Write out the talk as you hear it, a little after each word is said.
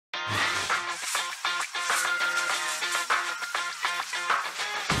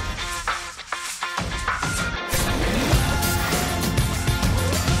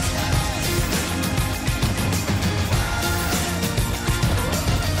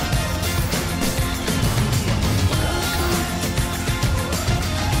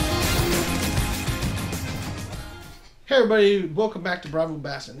Hey everybody, welcome back to Bravo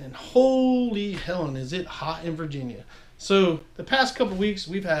Bassin, and holy hell, is it hot in Virginia. So the past couple weeks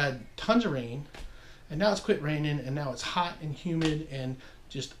we've had tons of rain, and now it's quit raining, and now it's hot and humid and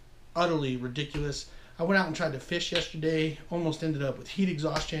just utterly ridiculous. I went out and tried to fish yesterday, almost ended up with heat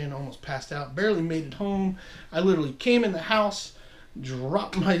exhaustion, almost passed out, barely made it home. I literally came in the house,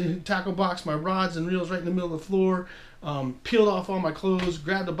 dropped my tackle box, my rods and reels right in the middle of the floor, peeled off all my clothes,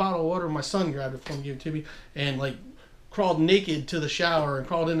 grabbed a bottle of water, my son grabbed it for me, gave it to me, and crawled naked to the shower and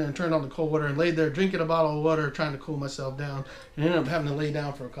crawled in there and turned on the cold water and laid there drinking a bottle of water, trying to cool myself down, and ended up having to lay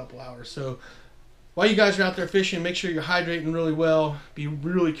down for a couple hours. So while you guys are out there fishing, make sure you're hydrating really well. Be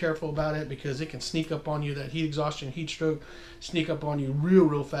really careful about it because it can sneak up on you. That heat exhaustion, heat stroke, sneak up on you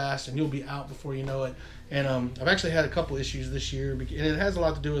real fast, and you'll be out before you know it. And I've actually had a couple issues this year, and it has a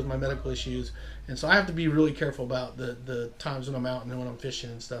lot to do with my medical issues. And so I have to be really careful about the times when I'm out and when I'm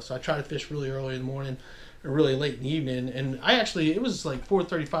fishing and stuff. So I try to fish really early in the morning or really late in the evening. And it was like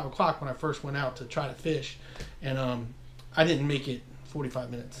 4:30, 5 o'clock when I first went out to try to fish. And I didn't make it 45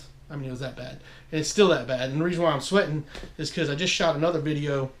 minutes. I mean, it was that bad. And it's still that bad. And the reason why I'm sweating is because I just shot another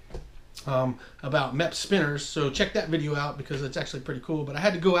video about MEP spinners. So check that video out because it's actually pretty cool. But I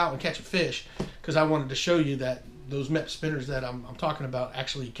had to go out and catch a fish because I wanted to show you that those MEP spinners that I'm talking about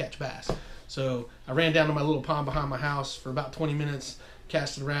actually catch bass. So I ran down to my little pond behind my house for about 20 minutes,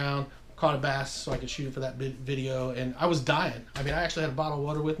 cast it around, caught a bass so I could shoot it for that video, and I was dying. I mean, I actually had a bottle of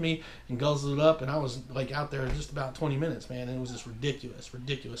water with me and guzzled it up, and I was like out there just about 20 minutes, man, and it was just ridiculous.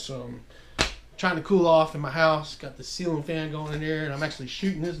 So I'm trying to cool off in my house, got the ceiling fan going in there, and I'm actually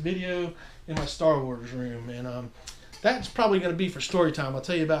shooting this video in my Star Wars room, and that's probably going to be for story time. I'll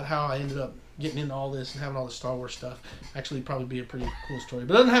tell you about how I ended up getting into all this and having all the Star Wars stuff. Actually, probably be a pretty cool story,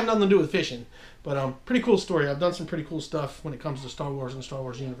 but it doesn't have nothing to do with fishing. But pretty cool story. I've done some pretty cool stuff when it comes to Star Wars and the Star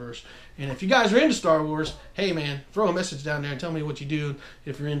Wars universe. And if you guys are into Star Wars, hey man, throw a message down there and tell me what you do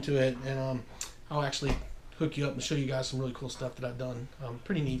if you're into it, and I'll actually hook you up and show you guys some really cool stuff that I've done.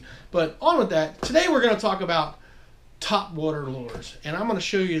 Pretty neat. But on with that, today we're going to talk about top water lures, and I'm going to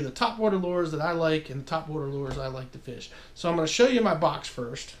show you the top water lures that I like and the top water lures I like to fish. So I'm going to show you my box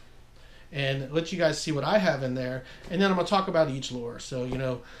first and let you guys see what I have in there, and then I'm going to talk about each lure. So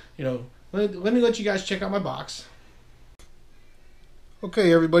let me let you guys check out my box.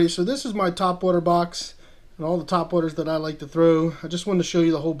 Okay everybody, so this is my top water box and all the top waters that I like to throw. I just wanted to show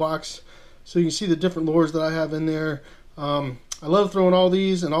you the whole box so you can see the different lures that I have in there. I love throwing all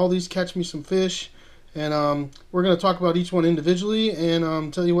these, and all these catch me some fish. And we're going to talk about each one individually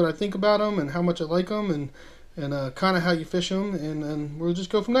and tell you what I think about them and how much I like them, and kind of how you fish them, and we'll just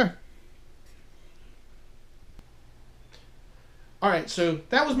go from there. Alright, so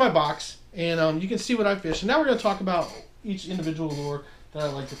that was my box, and you can see what I fish. And now we're going to talk about each individual lure that I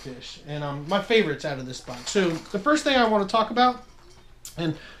like to fish, and my favorites out of this box. So the first thing I want to talk about,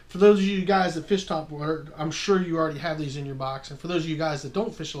 and for those of you guys that fish top water, I'm sure you already have these in your box, and for those of you guys that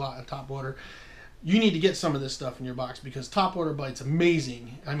don't fish a lot in top water, you need to get some of this stuff in your box because top water bite's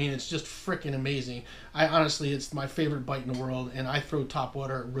amazing. I mean, it's just freaking amazing. Honestly, it's my favorite bite in the world, and I throw top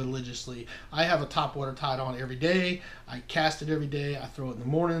water religiously. I have a top water tied on every day. I cast it every day. I throw it in the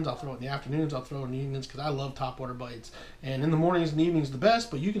mornings. I'll throw it in the afternoons. I'll throw it in the evenings because I love top water bites. And in the mornings and evenings the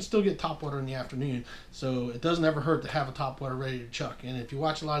best, but you can still get top water in the afternoon. So it doesn't ever hurt to have a top water ready to chuck. And if you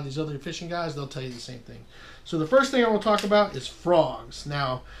watch a lot of these other fishing guys, they'll tell you the same thing. So the first thing I want to talk about is frogs.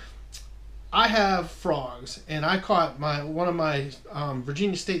 Now, I have frogs, and I caught one of my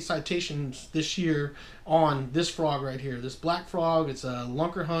Virginia State citations this year on this frog right here. This black frog, it's a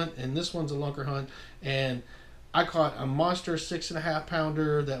lunker hunt, and this one's a lunker hunt. And I caught a monster 6.5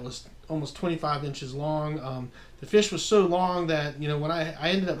 pounder that was almost 25 inches long. The fish was so long that, when I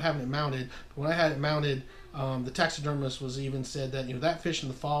ended up having it mounted, but when I had it mounted, the taxidermist was even said that, that fish in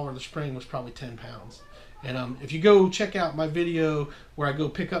the fall or the spring was probably 10 pounds. And if you go check out my video where I go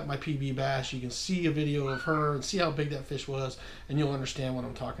pick up my PB bass, you can see a video of her and see how big that fish was, and you'll understand what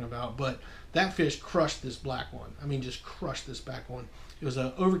I'm talking about. But that fish crushed this black one. I mean, just crushed this black one. It was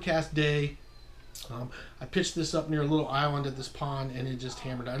an overcast day. I pitched this up near a little island at this pond, and it just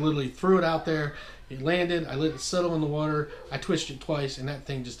hammered. I literally threw it out there. It landed. I let it settle in the water. I twitched it twice, and that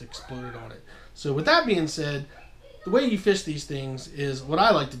thing just exploded on it. So with that being said, the way you fish these things is what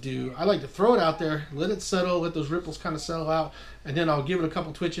I like to do. I like to throw it out there, let it settle, let those ripples kind of settle out, and then I'll give it a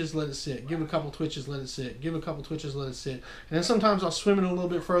couple twitches, let it sit, give it a couple twitches, let it sit, give it a couple twitches, let it sit, and then sometimes I'll swim it a little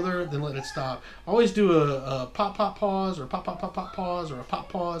bit further, then let it stop. I always do a pop pop pause, or a pop pop pop pop pause, or a pop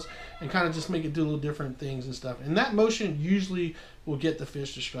pause, and kind of just make it do little different things and stuff. And that motion usually will get the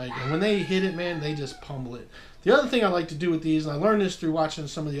fish to strike, and when they hit it, man, they just pummel it. The other thing I like to do with these, and I learned this through watching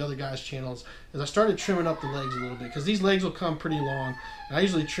some of the other guys' channels, is I started trimming up the legs a little bit, because these legs will come pretty long, and I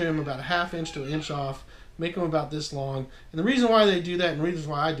usually trim about a ½ inch to an inch off, make them about this long. And the reason why they do that, and the reason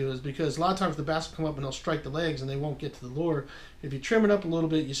why I do it, is because a lot of times the bass will come up and they'll strike the legs and they won't get to the lure. If you trim it up a little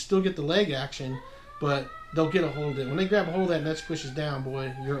bit, you still get the leg action, but they'll get a hold of it. When they grab a hold of that and that squishes down,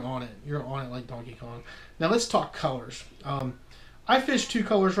 boy, you're on it. You're on it like Donkey Kong. Now let's talk colors. I fish 2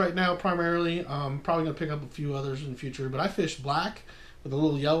 colors right now primarily. I'm probably going to pick up a few others in the future, but I fish black with a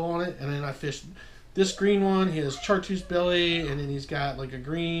little yellow on it, and then I fish this green one. He has chartreuse belly, and then he's got like a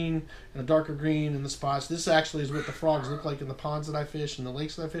green and a darker green in the spots. This actually is what the frogs look like in the ponds that I fish and the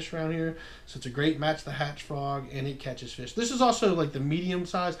lakes that I fish around here. So it's a great match the hatch frog, and it catches fish. This is also like the medium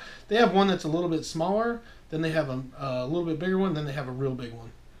size. They have one that's a little bit smaller, then they have a little bit bigger one, then they have a real big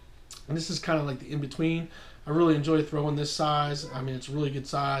one. And this is kind of like the in-between. I really enjoy throwing this size. I mean, it's a really good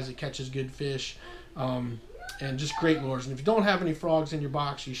size. It catches good fish. And just great lures. And if you don't have any frogs in your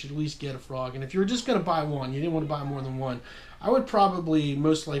box, you should at least get a frog. And if you're just going to buy one, you didn't want to buy more than one, I would probably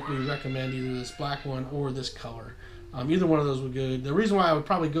most likely recommend either this black one or this color. Either one of those would go. The reason why I would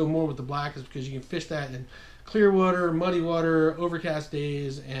probably go more with the black is because you can fish that in clear water, muddy water, overcast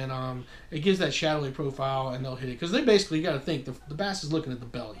days, and it gives that shadowy profile, and they'll hit it. Because they basically, you got to think, the bass is looking at the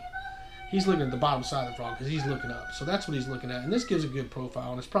belly. He's looking at the bottom side of the frog because he's looking up. So that's what he's looking at. And this gives a good profile,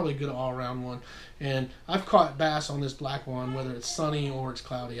 and it's probably a good all-around one. And I've caught bass on this black one, whether it's sunny or it's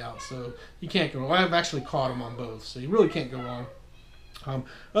cloudy out. So you can't go wrong. I've actually caught them on both, so you really can't go wrong.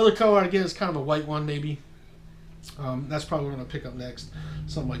 Other color, again, is kind of a white one, maybe. That's probably what I'm going to pick up next,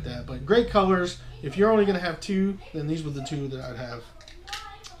 something like that. But great colors. If you're only going to have 2, then these were the 2 that I'd have.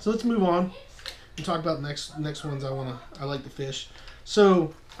 So let's move on and talk about the next ones I like to fish.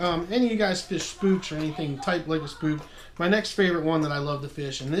 So any of you guys fish spooks or anything type like a spook, my next favorite one that I love to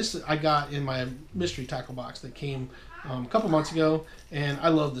fish, and this I got in my mystery tackle box that came a couple months ago, and I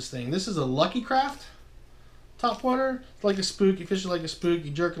love this thing. This is a Lucky Craft topwater. It's like a spook. You fish it like a spook.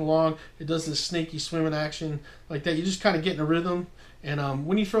 You jerk it along. It does this snaky swimming action like that. You just kind of get in a rhythm. And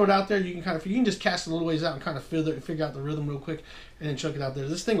when you throw it out there, you can just cast it a little ways out and kind of figure out the rhythm real quick, and then chuck it out there.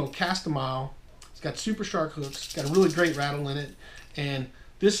 This thing will cast a mile. It's got super sharp hooks. It's got a really great rattle in it, and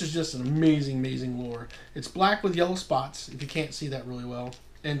this is just an amazing, amazing lure. It's black with yellow spots, if you can't see that really well.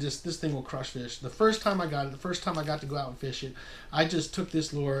 And just this thing will crush fish. The first time I got it, the first time I got to go out and fish it, I just took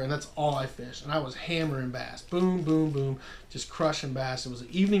this lure, and that's all I fished. And I was hammering bass. Boom, boom, boom. Just crushing bass. It was an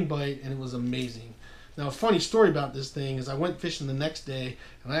evening bite, and it was amazing. Now, a funny story about this thing is I went fishing the next day,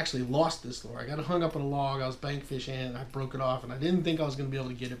 and I actually lost this lure. I got it hung up on a log. I was bank fishing, and I broke it off, and I didn't think I was going to be able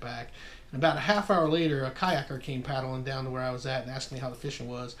to get it back. And about a half hour later, a kayaker came paddling down to where I was at and asked me how the fishing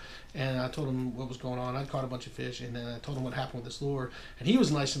was. And I told him what was going on. I'd caught a bunch of fish, and then I told him what happened with this lure. And he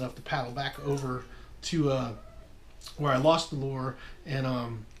was nice enough to paddle back over to where I lost the lure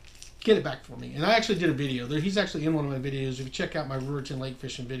and get it back for me. And I actually did a video. He's actually in one of my videos. If you check out my Riverton Lake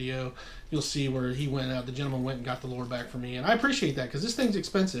fishing video, you'll see where he went out. The gentleman went and got the lure back for me. And I appreciate that because this thing's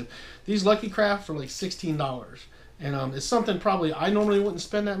expensive. These Lucky Crafts are like $16. And it's something probably I normally wouldn't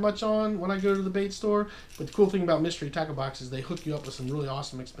spend that much on when I go to the bait store. But the cool thing about mystery tackle boxes is they hook you up with some really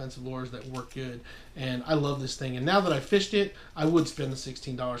awesome expensive lures that work good. And I love this thing. And now that I fished it, I would spend the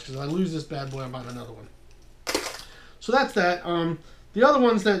 $16 because if I lose this bad boy, I buy another one. So that's that. The other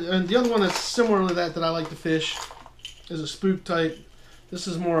one that's similar to that I like to fish is a spook type. This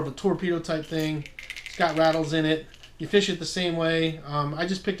is more of a torpedo type thing. It's got rattles in it. You fish it the same way. I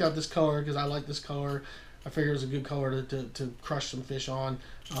just picked out this color because I like this color. I figured it was a good color to crush some fish on.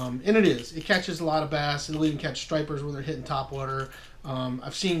 And it is. It catches a lot of bass. It'll even catch stripers when they're hitting topwater.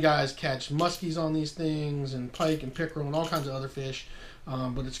 I've seen guys catch muskies on these things and pike and pickerel and all kinds of other fish.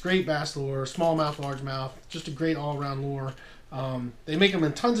 But it's great bass lure, smallmouth, largemouth, just a great all-around lure. They make them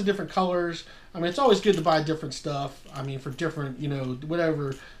in tons of different colors. I mean, it's always good to buy different stuff. I mean, for different,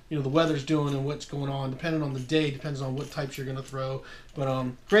 whatever, the weather's doing and what's going on, depending on the day, depends on what types you're going to throw. But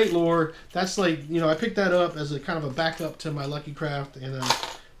great lure. That's like, I picked that up as a kind of a backup to my Lucky Craft, and a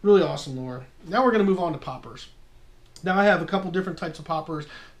really awesome lure. Now we're going to move on to poppers. Now I have a couple different types of poppers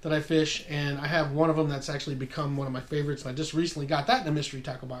that I fish, and I have one of them that's actually become one of my favorites, and I just recently got that in a mystery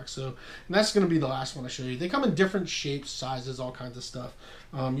tackle box. And that's going to be the last one I show you. They come in different shapes, sizes, all kinds of stuff.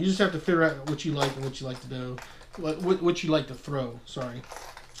 You just have to figure out what you like and what you like to do, what you like to throw. Sorry.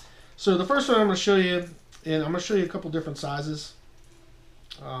 So the first one I'm going to show you, and I'm going to show you a couple different sizes.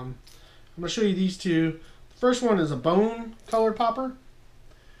 I'm going to show you these two. The first one is a bone colored popper.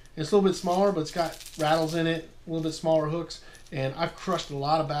 It's a little bit smaller, but it's got rattles in it, a little bit smaller hooks. And I've crushed a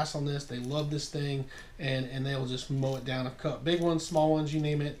lot of bass on this. They love this thing, and they'll just mow it down. I've caught big ones, small ones, you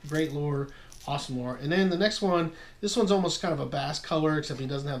name it. Great lure, awesome lure. And then the next one, this one's almost kind of a bass color, except he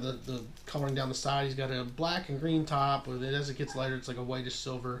doesn't have the coloring down the side. He's got a black and green top. With it, as it gets lighter, it's like a whitish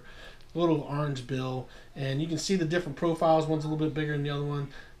silver, little orange bill. And you can see the different profiles. One's a little bit bigger than the other one.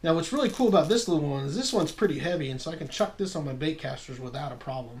 Now, what's really cool about this little one is this one's pretty heavy, and so I can chuck this on my bait casters without a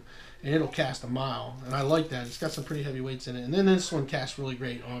problem, and it'll cast a mile. And I like that. It's got some pretty heavy weights in it. And then this one casts really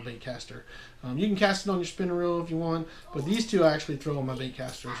great on a bait caster. You can cast it on your spinning reel if you want, but these two I actually throw on my bait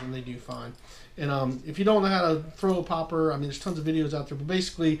casters, and they do fine. And if you don't know how to throw a popper, I mean, there's tons of videos out there, but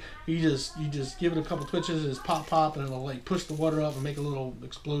basically you just give it a couple twitches, and it's pop pop, and it'll like push the water up and make a little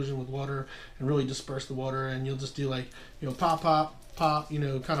explosion with water and really disperse the water. And you'll just do like, you know, pop pop pop, you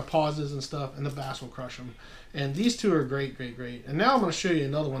know, kind of pauses and stuff, and the bass will crush them. And these two are great, great, great. And now I'm going to show you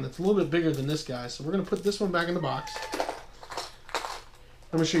another one that's a little bit bigger than this guy. So we're going to put this one back in the box.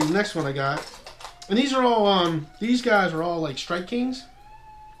 I'm going to show you the next one I got. And these are all, these guys are all like Strike Kings.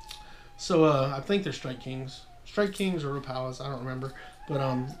 So I think they're Strike Kings. Strike Kings or Rapalas, I don't remember. But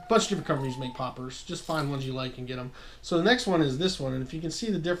a bunch of different companies make poppers. Just find ones you like and get them. So the next one is this one. And if you can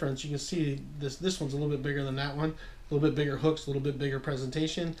see the difference, you can see this one's a little bit bigger than that one. A little bit bigger hooks, a little bit bigger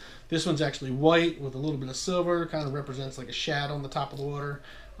presentation. This one's actually white with a little bit of silver. Kind of represents like a shad on the top of the water.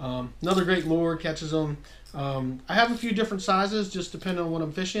 Another great lure, catches them. I have a few different sizes, just depending on what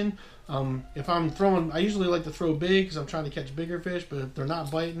I'm fishing. If I'm throwing, I usually like to throw big because I'm trying to catch bigger fish, but if they're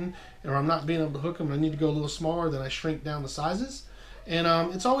not biting or I'm not being able to hook them, I need to go a little smaller, then I shrink down the sizes. And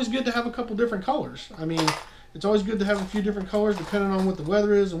it's always good to have a couple different colors. I mean, it's always good to have a few different colors depending on what the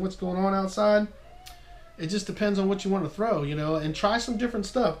weather is and what's going on outside. It just depends on what you want to throw, you know, and try some different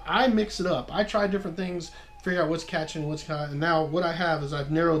stuff. I mix it up. I try different things, figure out what's catching, what's not. And now what I have is I've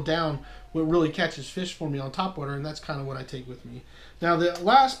narrowed down what really catches fish for me on topwater, and that's kind of what I take with me. Now, the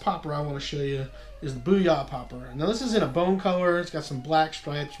last popper I want to show you is the Booyah popper. Now, this is in a bone color. It's got some black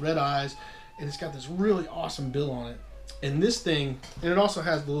stripes, red eyes, and it's got this really awesome bill on it. And this thing, and it also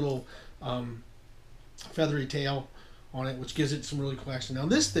has the little feathery tail on it, which gives it some really cool action. Now,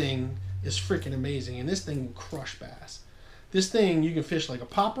 this thing is freaking amazing, and this thing will crush bass. This thing, you can fish like a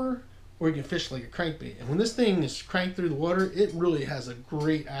popper, or you can fish like a crankbait. And when this thing is cranked through the water, it really has a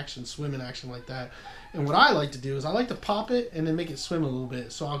great action, swimming action like that. And what I like to do is I like to pop it and then make it swim a little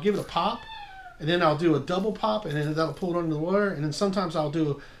bit. So I'll give it a pop, and then I'll do a double pop, and then that'll pull it under the water. And then sometimes I'll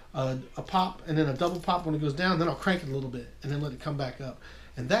do a pop and then a double pop when it goes down. Then I'll crank it a little bit and then let it come back up.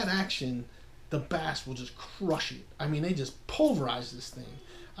 And that action, the bass will just crush it. I mean, they just pulverize this thing.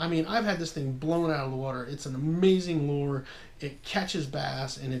 I mean, I've had this thing blown out of the water. It's an amazing lure. It catches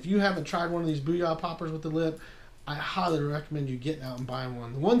bass. And if you haven't tried one of these Booyah poppers with the lip, I highly recommend you getting out and buying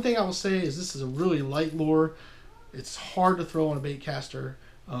one. The one thing I will say is this is a really light lure. It's hard to throw on a bait caster.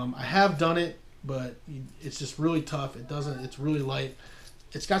 I have done it, but it's just really tough. It's really light.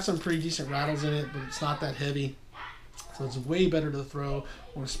 It's got some pretty decent rattles in it, but it's not that heavy. So it's way better to throw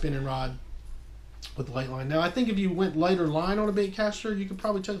on a spinning rod with light line. Now, I think if you went lighter line on a bait caster, you could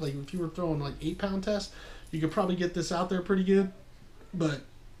probably check, like if you were throwing like 8-pound test, you could probably get this out there pretty good. But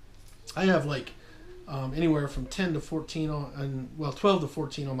I have like anywhere from 10 to 14 on, and well, 12 to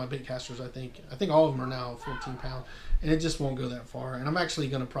 14 on my bait casters. I think all of them are now 14 pound, and it just won't go that far. And I'm actually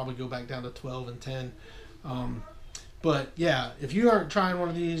going to probably go back down to 12 and 10. But yeah, if you aren't trying one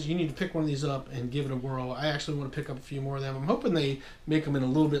of these, you need to pick one of these up and give it a whirl. I actually want to pick up a few more of them. I'm hoping they make them in a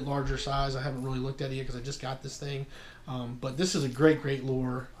little bit larger size. I haven't really looked at it yet because I just got this thing. But this is a great, great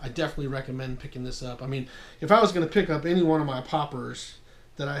lure. I definitely recommend picking this up. I mean, if I was going to pick up any one of my poppers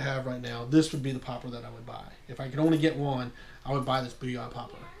that I have right now, this would be the popper that I would buy. If I could only get one, I would buy this Booyah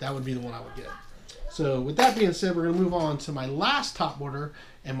popper. That would be the one I would get. So with that being said, we're going to move on to my last topwater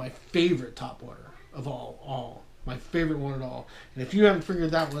and my favorite topwater of all. My favorite one at all. And if you haven't figured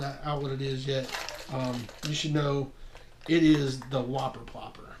that one out what it is yet, you should know it is the Whopper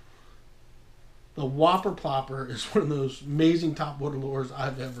Plopper. The Whopper Plopper is one of those amazing topwater lures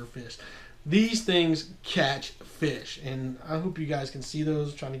I've ever fished. These things catch fish, and I hope you guys can see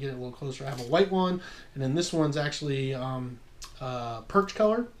those. I'm trying to get it a little closer. I have a white one, and then this one's actually perch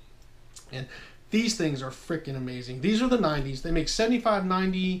color. And these things are freaking amazing. These are the 90s. They make 75,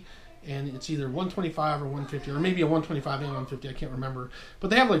 90, and it's either 125 or 150, or maybe a 125 and 150, I can't remember.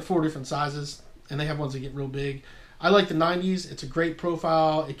 But they have like 4 different sizes, and they have ones that get real big. I like the 90s. It's a great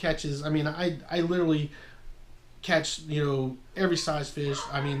profile. It catches, I mean, I literally catch, you know, every size fish.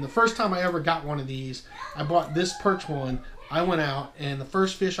 I mean, the first time I ever got one of these, I bought this perch one. I went out, and the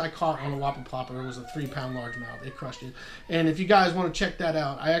first fish I caught on a whopper plopper was a 3-pound largemouth. It crushed it. And if you guys want to check that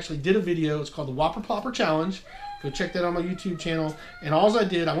out, I actually did a video. It's called the Whopper Plopper Challenge. Go check that on my YouTube channel. And all I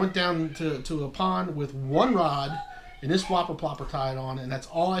did, I went down to a pond with one rod and this whopper plopper tied on, and that's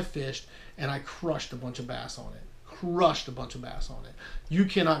all I fished, and I crushed a bunch of bass on it. Crushed a bunch of bass on it. You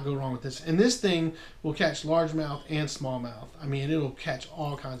cannot go wrong with this. And this thing will catch largemouth and smallmouth. I mean, it'll catch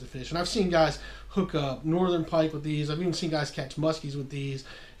all kinds of fish. And I've seen guys hook up northern pike with these. I've even seen guys catch muskies with these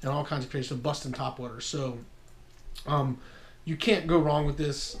and all kinds of crazy stuff, busting topwater. So, you can't go wrong with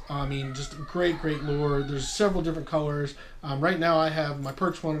this. I mean, just a great, great lure. There's several different colors. Right now I have my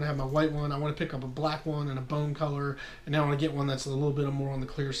perch one and I have my white one. I want to pick up a black one and a bone color. And now I want to get one that's a little bit more on the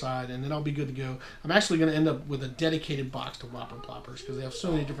clear side. And then I'll be good to go. I'm actually going to end up with a dedicated box to whopper ploppers because they have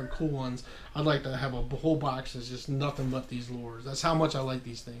so many different cool ones. I'd like to have a whole box that's just nothing but these lures. That's how much I like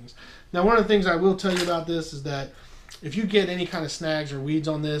these things. Now, one of the things I will tell you about this is that if you get any kind of snags or weeds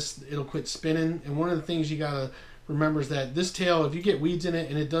on this, it'll quit spinning. And one of the things you got to remember is that this tail, if you get weeds in it,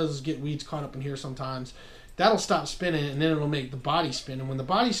 and it does get weeds caught up in here sometimes, that'll stop spinning, and then it'll make the body spin. And when the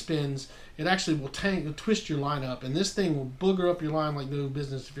body spins, it actually will twist your line up, and this thing will booger up your line like no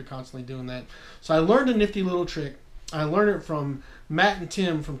business if you're constantly doing that. So I learned a nifty little trick. I learned it from Matt and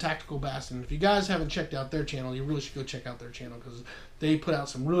Tim from Tactical Bass, and if you guys haven't checked out their channel, you really should go check out their channel because they put out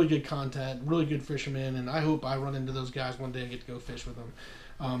some really good content, really good fishermen, and I hope I run into those guys one day and get to go fish with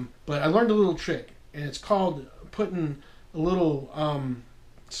them. But I learned a little trick, and it's called putting a little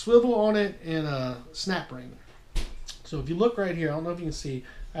swivel on it and a snap ring. So if you look right here, I don't know if you can see,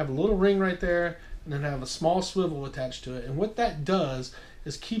 I have a little ring right there, and then I have a small swivel attached to it. And what that does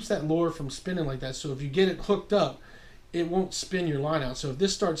is keeps that lure from spinning like that. So if you get it hooked up, it won't spin your line out. So if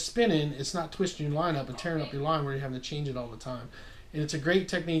this starts spinning, it's not twisting your line up and tearing up your line where you're having to change it all the time. And it's a great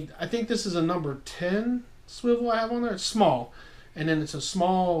technique. I think this is a number 10 swivel I have on there. It's small. And then it's a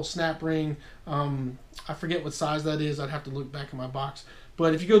small snap ring. I forget what size that is. I'd have to look back in my box.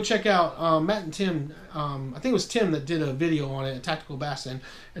 But if you go check out Matt and Tim, I think it was Tim that did a video on it, a Tactical Bass, and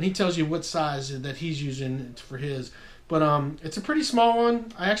he tells you what size that he's using for his. But it's a pretty small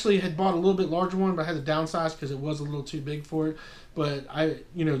one. I actually had bought a little bit larger one, but I had to downsize because it was a little too big for it. But I,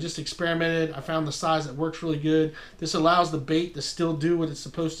 just experimented. I found the size that works really good. This allows the bait to still do what it's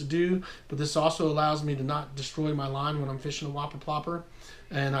supposed to do, but this also allows me to not destroy my line when I'm fishing a whopper plopper.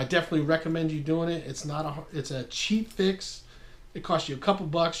 And I definitely recommend you doing it. It's a cheap fix. It costs you a couple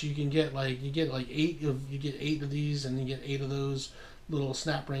bucks. You can get you get 8 of these, and you get 8 of those little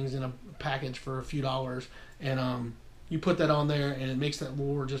snap rings in a package for a few dollars. And you put that on there, and it makes that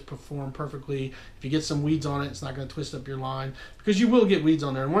lure just perform perfectly. If you get some weeds on it, it's not going to twist up your line, because you will get weeds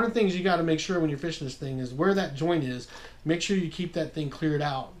on there. And one of the things you got to make sure when you're fishing this thing is where that joint is. Make sure you keep that thing cleared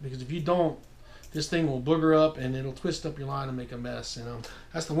out, because if you don't, this thing will booger up and it'll twist up your line and make a mess.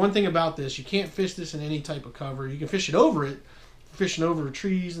 That's the one thing about this. You can't fish this in any type of cover. You can fish it over it. Fishing over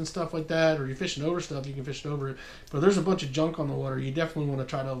trees and stuff like that, or you're fishing over stuff, you can fish it over it. But there's a bunch of junk on the water. You definitely want to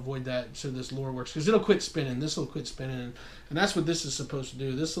try to avoid that so this lure works, because it'll quit spinning. This will quit spinning, and that's what this is supposed to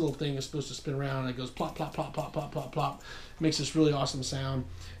do. This little thing is supposed to spin around, and it goes plop, plop, plop, plop, plop, plop, plop. It makes this really awesome sound.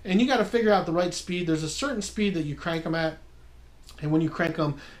 And you got to figure out the right speed. There's a certain speed that you crank them at, and when you crank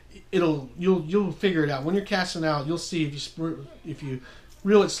them, you'll figure it out. When you're casting out, you'll see if you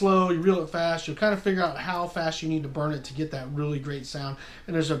reel it slow, you reel it fast, you'll kind of figure out how fast you need to burn it to get that really great sound.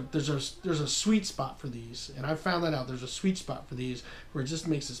 And there's a sweet spot for these, and I've found that out. There's a sweet spot for these where it just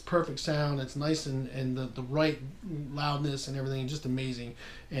makes this perfect sound. It's nice and the right loudness and everything, just amazing.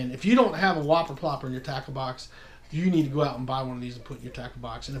 And if you don't have a whopper plopper in your tackle box, you need to go out and buy one of these and put in your tackle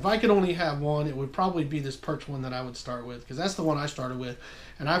box. And if I could only have one, it would probably be this perch one that I would start with, because that's the one I started with.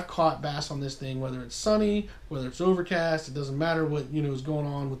 And I've caught bass on this thing, whether it's sunny, whether it's overcast. It doesn't matter what is going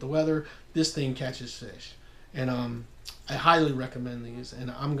on with the weather. This thing catches fish. And I highly recommend these. And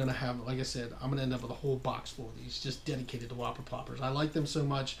I'm gonna have, like I said, I'm gonna end up with a whole box full of these, just dedicated to whopper ploppers. I like them so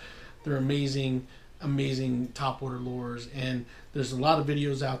much. They're amazing. Amazing topwater lures, and there's a lot of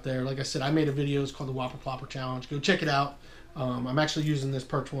videos out there. Like I said, I made a video. It's called the Whopper Plopper Challenge. Go check it out. I'm actually using this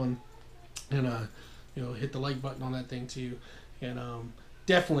perch one, and hit the like button on that thing too. And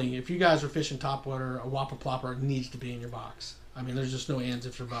definitely, if you guys are fishing topwater, a Whopper Plopper needs to be in your box. I mean, there's just no ands,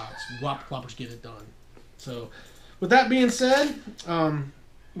 ifs, or buts. Whopper Ploppers get it done. So, with that being said,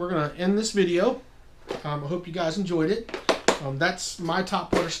 we're gonna end this video. I hope you guys enjoyed it. That's my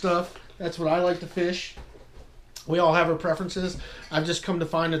topwater stuff. That's what I like to fish. We all have our preferences. I've just come to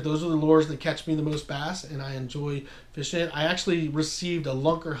find that those are the lures that catch me the most bass, and I enjoy fishing it. I actually received a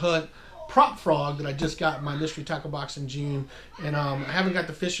Lunker Hut prop frog that I just got in my mystery tackle box in June, and I haven't got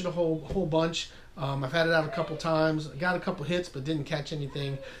to fish it a whole bunch. I've had it out a couple times. I got a couple hits, but didn't catch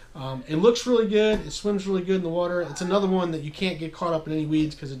anything. It looks really good. It swims really good in the water. It's another one that you can't get caught up in any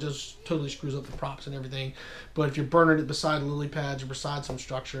weeds because it just totally screws up the props and everything. But if you're burning it beside lily pads or beside some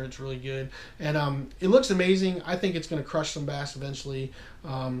structure, it's really good. And it looks amazing. I think it's going to crush some bass eventually.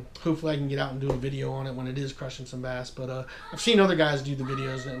 Hopefully I can get out and do a video on it when it is crushing some bass. But I've seen other guys do the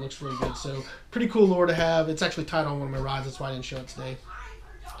videos, and it looks really good. So pretty cool lure to have. It's actually tied on one of my rods. That's why I didn't show it today.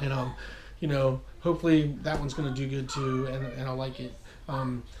 And you know, hopefully that one's going to do good too, and I like it.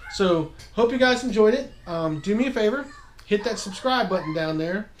 So hope you guys enjoyed it. Do me a favor, hit that subscribe button down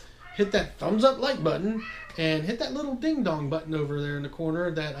there, hit that thumbs up like button, and hit that little ding dong button over there in the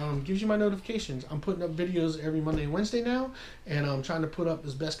corner that gives you my notifications. I'm putting up videos every Monday and Wednesday now, and I'm trying to put up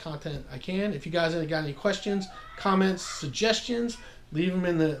as best content I can. If you guys have got any questions, comments, suggestions, leave them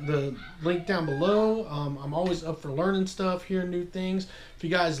in the link down below. I'm always up for learning stuff, hearing new things. If you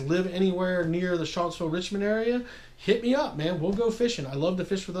guys live anywhere near the Charlottesville, Richmond area, hit me up, man. We'll go fishing. I love to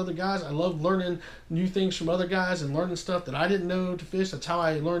fish with other guys. I love learning new things from other guys and learning stuff that I didn't know to fish. That's how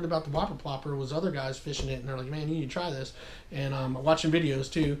I learned about the whopper plopper, was other guys fishing it, and they're like, man, you need to try this. And watching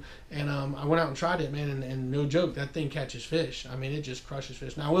videos too. And I went out and tried it, man, and no joke, that thing catches fish. I mean, it just crushes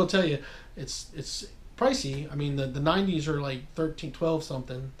fish. Now, I will tell you, it's pricey. I mean, the 90s are like 12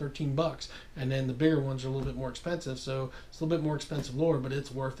 something, 13 bucks, and then the bigger ones are a little bit more expensive. So it's a little bit more expensive lure, but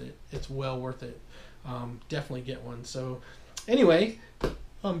it's worth it. It's well worth it. Definitely get one. So anyway,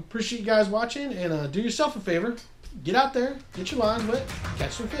 appreciate you guys watching, and do yourself a favor, get out there, get your lines wet,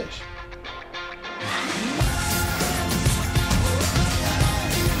 catch some fish.